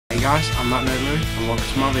guys, I'm Matt Nobley and welcome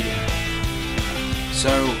to my video.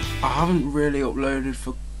 So, I haven't really uploaded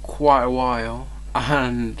for quite a while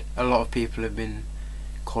and a lot of people have been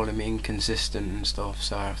calling me inconsistent and stuff,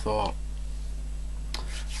 so I thought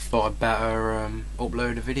I'd better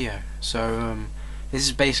upload a video. So this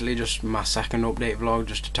is basically just my second update vlog,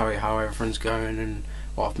 just to tell you how everything's going and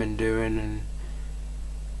what I've been doing and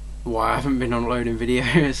why I haven't been uploading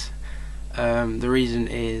videos. The reason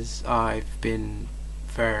is I've been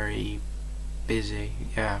very busy.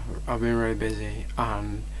 Yeah, I've been really busy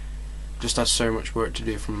and just had so much work to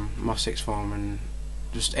do from my sixth form, and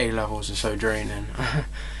just A levels are so draining.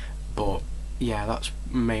 But yeah, that's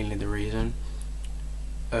mainly the reason.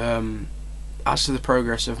 As to the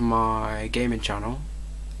progress of my gaming channel,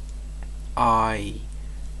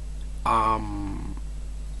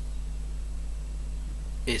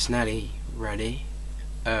 it's nearly ready.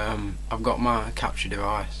 I've got my capture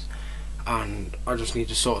device and I just need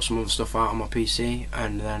to sort some other stuff out on my PC,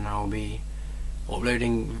 and then I'll be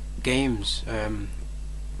uploading games. I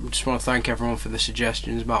just want to thank everyone for the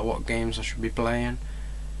suggestions about what games I should be playing,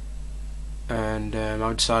 and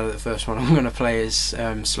I've decided the first one I'm going to play is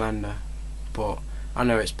Slender, but I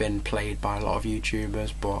know it's been played by a lot of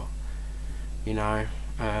YouTubers, but you know,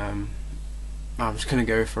 I'm just going to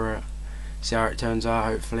go for it, see how it turns out.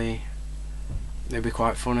 Hopefully it'll be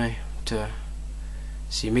quite funny to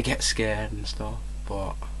see me get scared and stuff,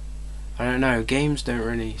 but I don't know, games don't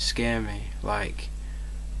really scare me. Like,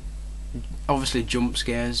 obviously jump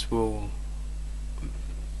scares will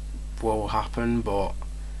happen, but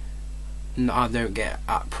I don't get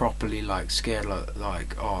properly like scared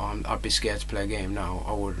like oh, I'd be scared to play a game. No,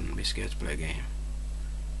 I wouldn't be scared to play a game.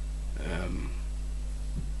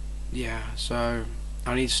 Yeah, so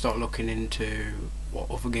I need to start looking into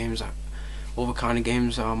what other kind of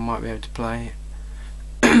games I might be able to play.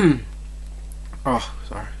 Oh,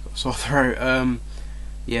 sorry, got a sore throat.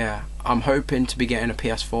 Yeah, I'm hoping to be getting a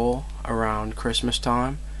PS4 around Christmas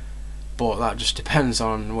time, but that just depends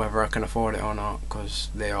on whether I can afford it or not, because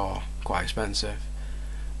they are quite expensive.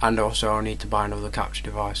 And also I need to buy another capture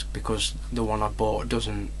device because the one I bought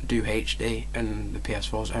doesn't do HD and the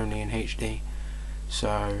PS4 is only in HD.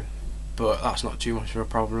 So, but that's not too much of a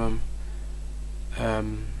problem.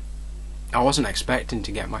 I wasn't expecting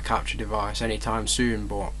to get my capture device anytime soon,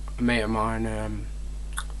 but a mate of mine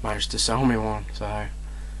managed to sell me one, so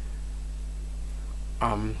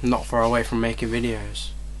I'm not far away from making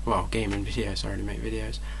videos. Well, gaming videos, I already make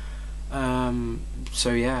videos.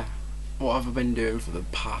 So yeah, what have I been doing for the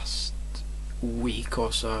past week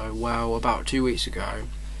or so? Well, about 2 weeks ago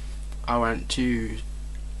I went to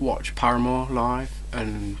watch Paramore live,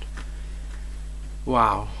 and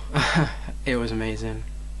wow, it was amazing.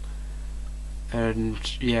 And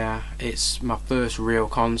yeah, it's my first real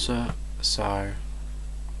concert, so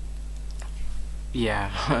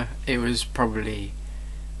yeah, it's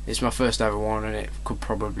my first ever one, and it could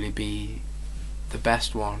probably be the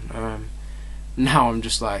best one. Now I'm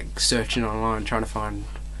just like searching online trying to find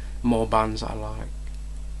more bands that I like,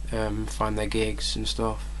 find their gigs and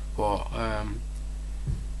stuff, but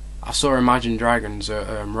I saw Imagine Dragons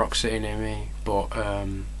at Rock City near me, but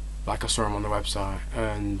like I saw them on the website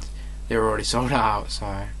and they were already sold out, so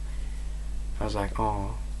I was like,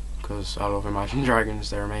 oh, because I love Imagine Dragons,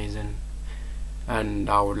 they're amazing, and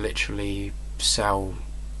I would literally sell,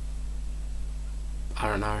 I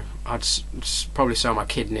don't know, I'd probably sell my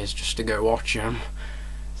kidneys just to go watch them.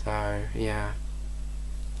 So yeah,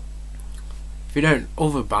 if you don't,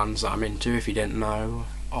 other bands that I'm into, if you didn't know,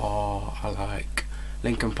 are I like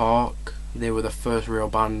Linkin Park. They were the first real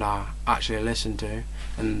band I actually listened to,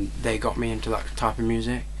 and they got me into that type of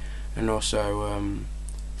music. And also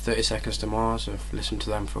 30 Seconds to Mars, I've listened to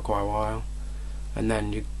them for quite a while. And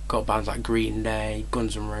then you've got bands like Green Day,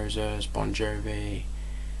 Guns N' Roses, Bon Jovi,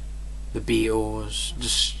 the Beatles,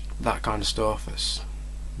 just that kind of stuff. It's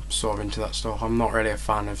sort of into that stuff. I'm not really a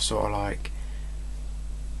fan of sort of like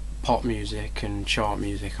pop music and chart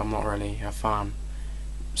music. I'm not really a fan.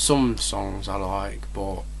 Some songs I like,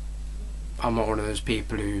 but I'm not one of those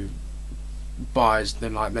people who buys the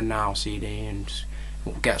Now CD and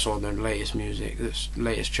gets all the latest music, this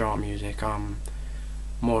latest chart music. I'm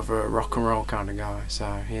more of a rock and roll kind of guy,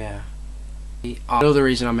 so yeah. Another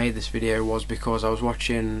reason I made this video was because I was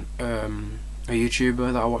watching a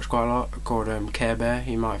YouTuber that I watch quite a lot called Care Bear.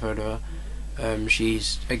 You might have heard of her.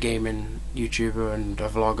 She's a gaming YouTuber and a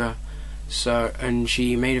vlogger. So, and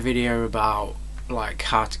she made a video about like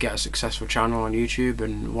how to get a successful channel on YouTube,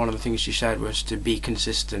 and one of the things she said was to be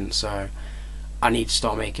consistent. So I need to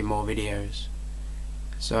start making more videos.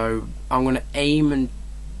 So I'm going to aim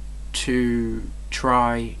to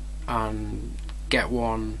try and get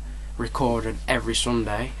one recorded every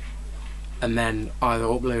Sunday, and then either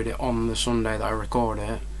upload it on the Sunday that I record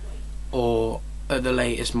it, or at the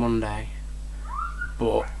latest Monday.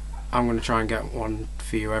 But I'm going to try and get one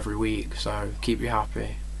for you every week, so keep you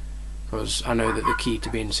happy, because I know that the key to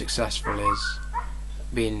being successful is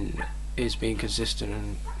being consistent.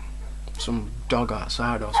 And some dog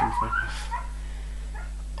outside or something.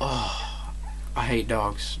 Oh, I hate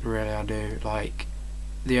dogs, really I do. Like,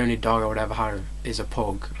 the only dog I would ever have is a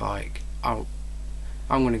pug. Like, I'm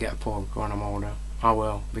gonna get a pug when I'm older. I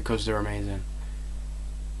will, because they're amazing.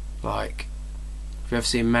 Like, if you ever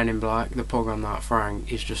seen Men in Black, the pug on that,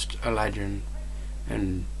 Frank, is just a legend.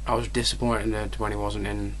 And I was disappointed when he wasn't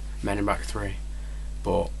in Men in Black 3.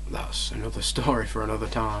 But that's another story for another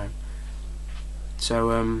time.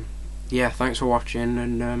 So, yeah, thanks for watching,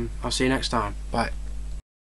 and I'll see you next time. Bye.